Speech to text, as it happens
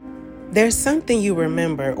There's something you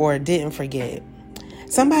remember or didn't forget.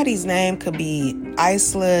 Somebody's name could be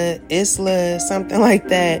Isla, something like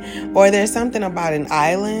that. Or there's something about an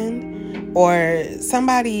island. Or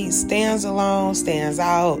somebody stands alone, stands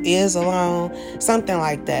out, is alone, something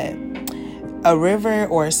like that. A river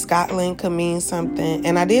or Scotland could mean something.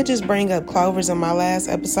 And I did just bring up Clovers in my last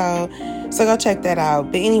episode, so go check that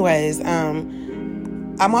out. But anyways,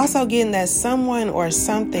 I'm also getting that someone or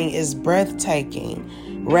something is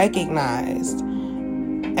breathtaking, recognized.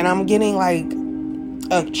 And I'm getting like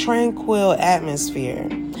a tranquil atmosphere.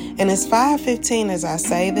 And it's 5:15 as I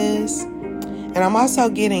say this. And I'm also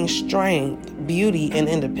getting strength, beauty, and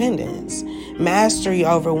independence, mastery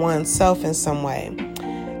over oneself in some way.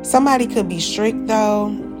 Somebody could be strict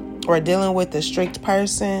though, or dealing with a strict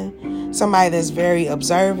person. Somebody that's very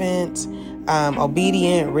observant,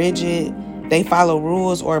 obedient, rigid. They follow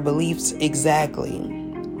rules or beliefs exactly.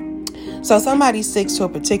 So somebody sticks to a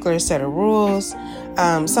particular set of rules.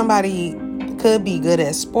 Somebody could be good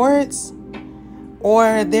at sports,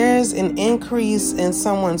 or there's an increase in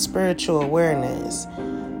someone's spiritual awareness,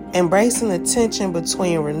 embracing the tension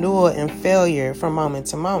between renewal and failure from moment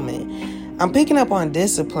to moment. I'm picking up on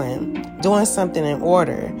discipline, doing something in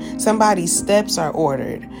order. Somebody's steps are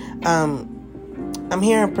ordered. I'm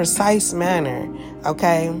hearing precise manner,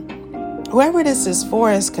 okay? Whoever this is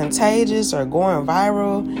for is contagious or going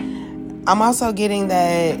viral. I'm also getting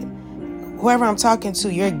that whoever I'm talking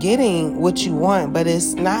to, you're getting what you want, but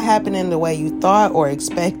it's not happening the way you thought or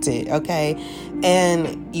expected, okay?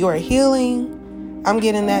 And you're healing. I'm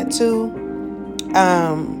getting that too.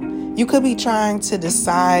 You could be trying to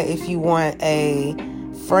decide if you want a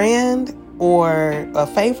friend or a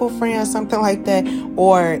faithful friend, something like that,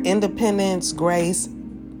 or independence, grace,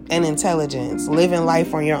 and intelligence, living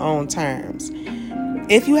life on your own terms.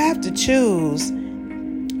 If you have to choose,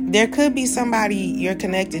 there could be somebody you're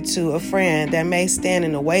connected to, a friend, that may stand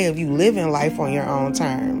in the way of you living life on your own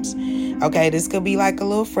terms. Okay, this could be like a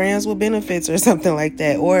little friends with benefits or something like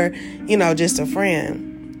that, or, just a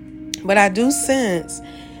friend. But I do sense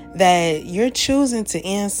that you're choosing to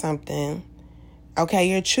end something. Okay,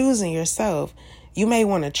 you're choosing yourself. You may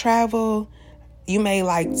want to travel. You may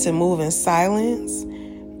like to move in silence.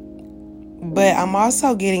 But I'm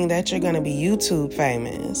also getting that you're going to be YouTube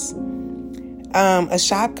famous. A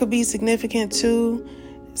shop could be significant too.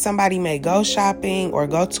 Somebody may go shopping or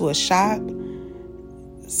go to a shop.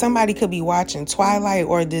 Somebody could be watching Twilight,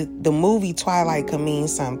 or the movie Twilight could mean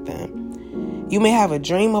something. You may have a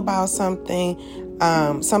dream about something.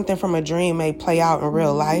 Something from a dream may play out in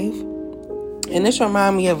real life. And this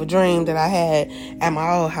reminds me of a dream that I had at my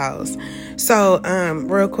old house. So,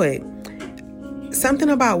 real quick, something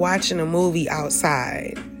about watching a movie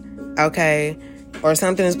outside, okay? Or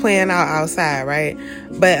something is playing out outside, right?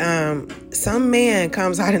 But some man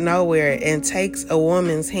comes out of nowhere and takes a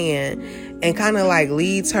woman's hand and kind of like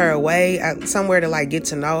leads her away somewhere to like get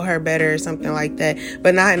to know her better or something like that,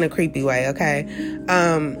 but not in a creepy way, okay?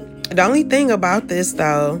 The only thing about this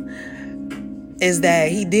though is that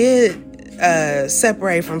he did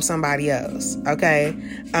separate from somebody else, okay?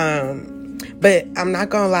 But I'm not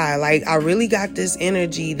gonna lie, like I really got this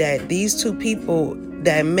energy that these two people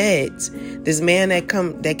that met, this man that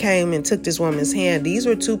came and took this woman's hand, these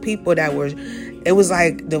were two people that it was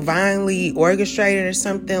like divinely orchestrated or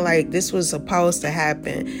something. Like this was supposed to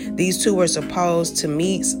happen. These two were supposed to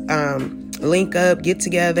meet, link up, get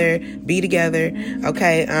together, be together,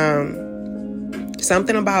 okay?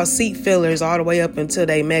 Something about seat fillers all the way up until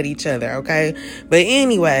they met each other, okay? But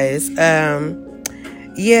anyways,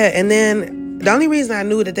 yeah, and then the only reason I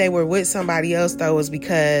knew that they were with somebody else though was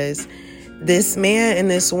because this man and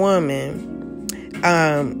this woman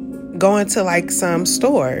going to like some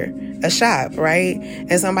store, a shop, right?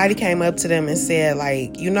 And somebody came up to them and said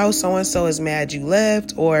like, so-and-so is mad you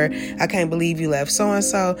left, or I can't believe you left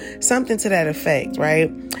so-and-so, something to that effect,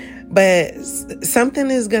 right? But something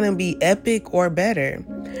is going to be epic or better.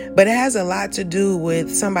 But it has a lot to do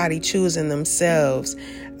with somebody choosing themselves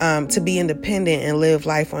to be independent and live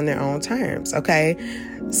life on their own terms, okay?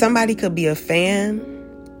 Somebody could be a fan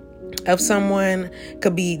of someone,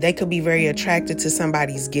 they could be very attracted to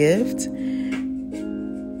somebody's gift.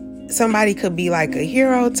 Somebody could be like a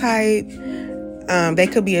hero type. They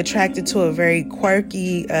could be attracted to a very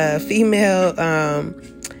quirky female,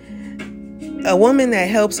 a woman that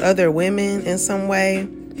helps other women in some way.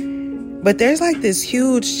 But there's like this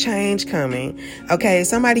huge change coming. Okay,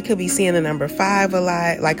 somebody could be seeing the number 5 a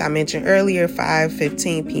lot, like I mentioned earlier,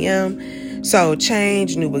 5:15 p.m. So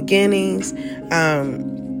change, new beginnings.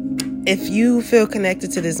 If you feel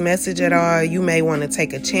connected to this message at all, you may want to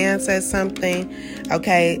take a chance at something.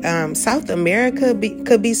 Okay, South America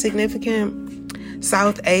could be significant.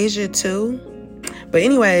 South Asia too. But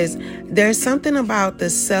anyways, there's something about the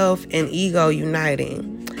self and ego uniting.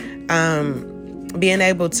 Being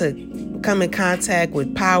able to come in contact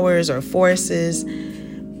with powers or forces,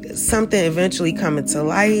 something eventually coming to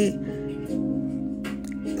light,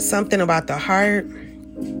 something about the heart,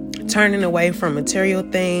 turning away from material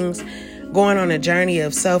things, going on a journey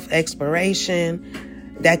of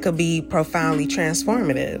self-exploration that could be profoundly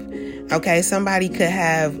transformative. Okay, somebody could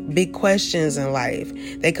have big questions in life.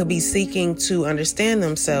 They could be seeking to understand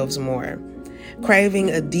themselves more, craving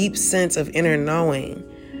a deep sense of inner knowing.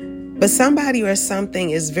 But somebody or something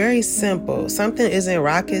is very simple. Something isn't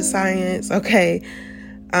rocket science, okay?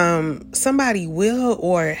 Somebody will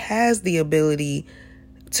or has the ability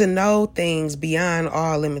to know things beyond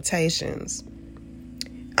all limitations.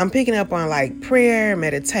 I'm picking up on like prayer,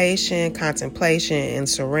 meditation, contemplation, and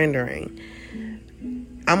surrendering.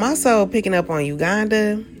 I'm also picking up on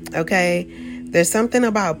Uganda, okay? There's something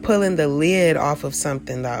about pulling the lid off of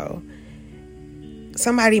something, though.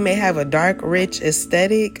 Somebody may have a dark, rich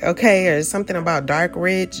aesthetic, okay? Or something about dark,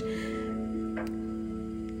 rich.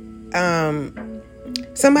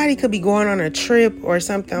 Somebody could be going on a trip or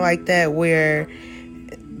something like that where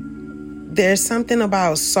there's something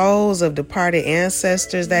about souls of departed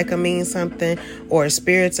ancestors that could mean something, or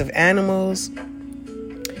spirits of animals.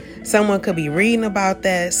 Someone could be reading about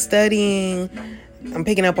that, studying. I'm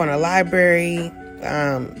picking up on a library,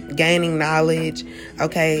 gaining knowledge.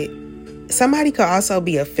 Okay. Somebody could also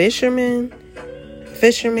be a fisherman,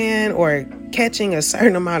 or catching a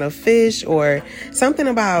certain amount of fish, or something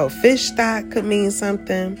about fish stock could mean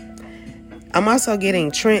something. I'm also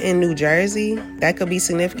getting Trenton, New Jersey. That could be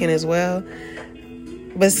significant as well.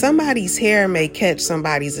 But somebody's hair may catch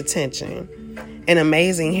somebody's attention. An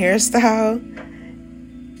amazing hairstyle.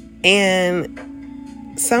 And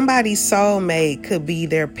somebody's soulmate could be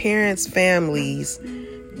their parents' family's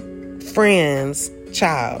friend's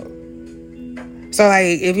child. So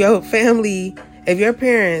like if your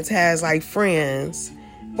parents has like friends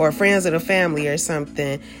or friends of the family or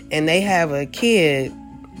something, and they have a kid,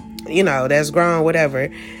 you know, that's grown, whatever,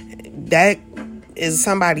 that is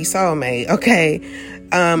somebody's soulmate, okay?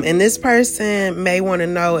 And this person may want to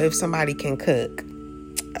know if somebody can cook.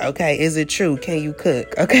 Okay, is it true? Can you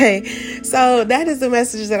cook? Okay, so that is the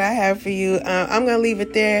message that I have for you. I'm going to leave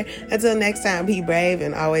it there. Until next time, be brave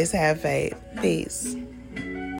and always have faith. Peace.